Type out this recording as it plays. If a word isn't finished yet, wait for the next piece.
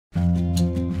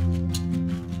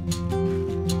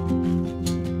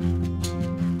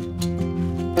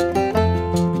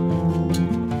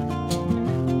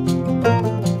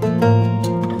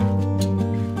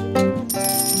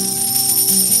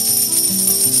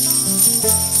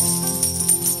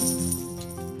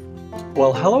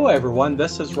Well, hello everyone.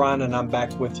 This is Ron, and I'm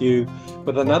back with you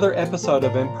with another episode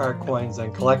of Empire Coins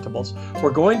and Collectibles.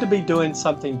 We're going to be doing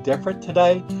something different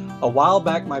today. A while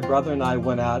back, my brother and I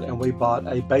went out and we bought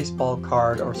a baseball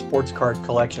card or sports card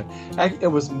collection. It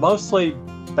was mostly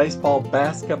baseball,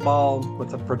 basketball,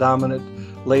 with a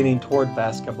predominant leaning toward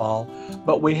basketball.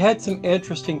 But we had some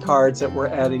interesting cards that we're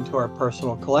adding to our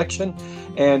personal collection.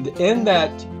 And in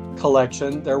that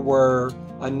collection, there were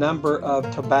a number of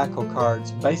tobacco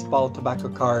cards, baseball tobacco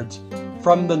cards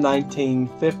from the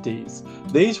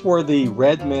 1950s. These were the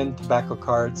Redmen tobacco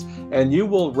cards, and you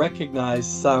will recognize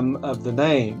some of the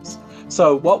names.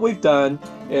 So what we've done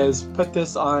is put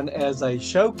this on as a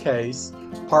showcase,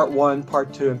 part 1,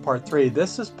 part 2, and part 3.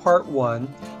 This is part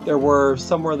 1. There were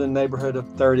somewhere in the neighborhood of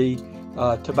 30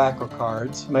 tobacco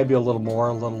cards, maybe a little more,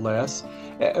 a little less.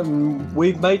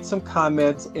 We've made some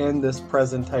comments in this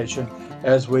presentation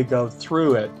as we go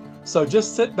through it. So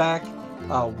just sit back,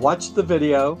 watch the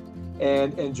video,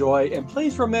 and enjoy. And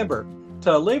please remember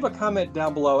to leave a comment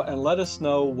down below and let us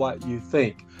know what you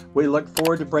think. We look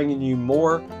forward to bringing you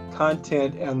more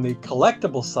content on the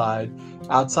collectible side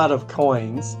outside of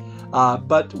coins,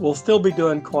 but we'll still be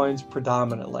doing coins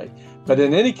predominantly. But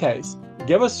in any case,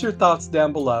 give us your thoughts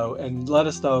down below and let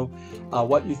us know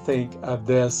what you think of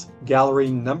this gallery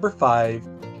number 5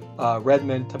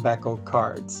 Redmen tobacco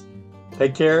cards.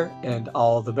 Take care and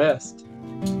all the best.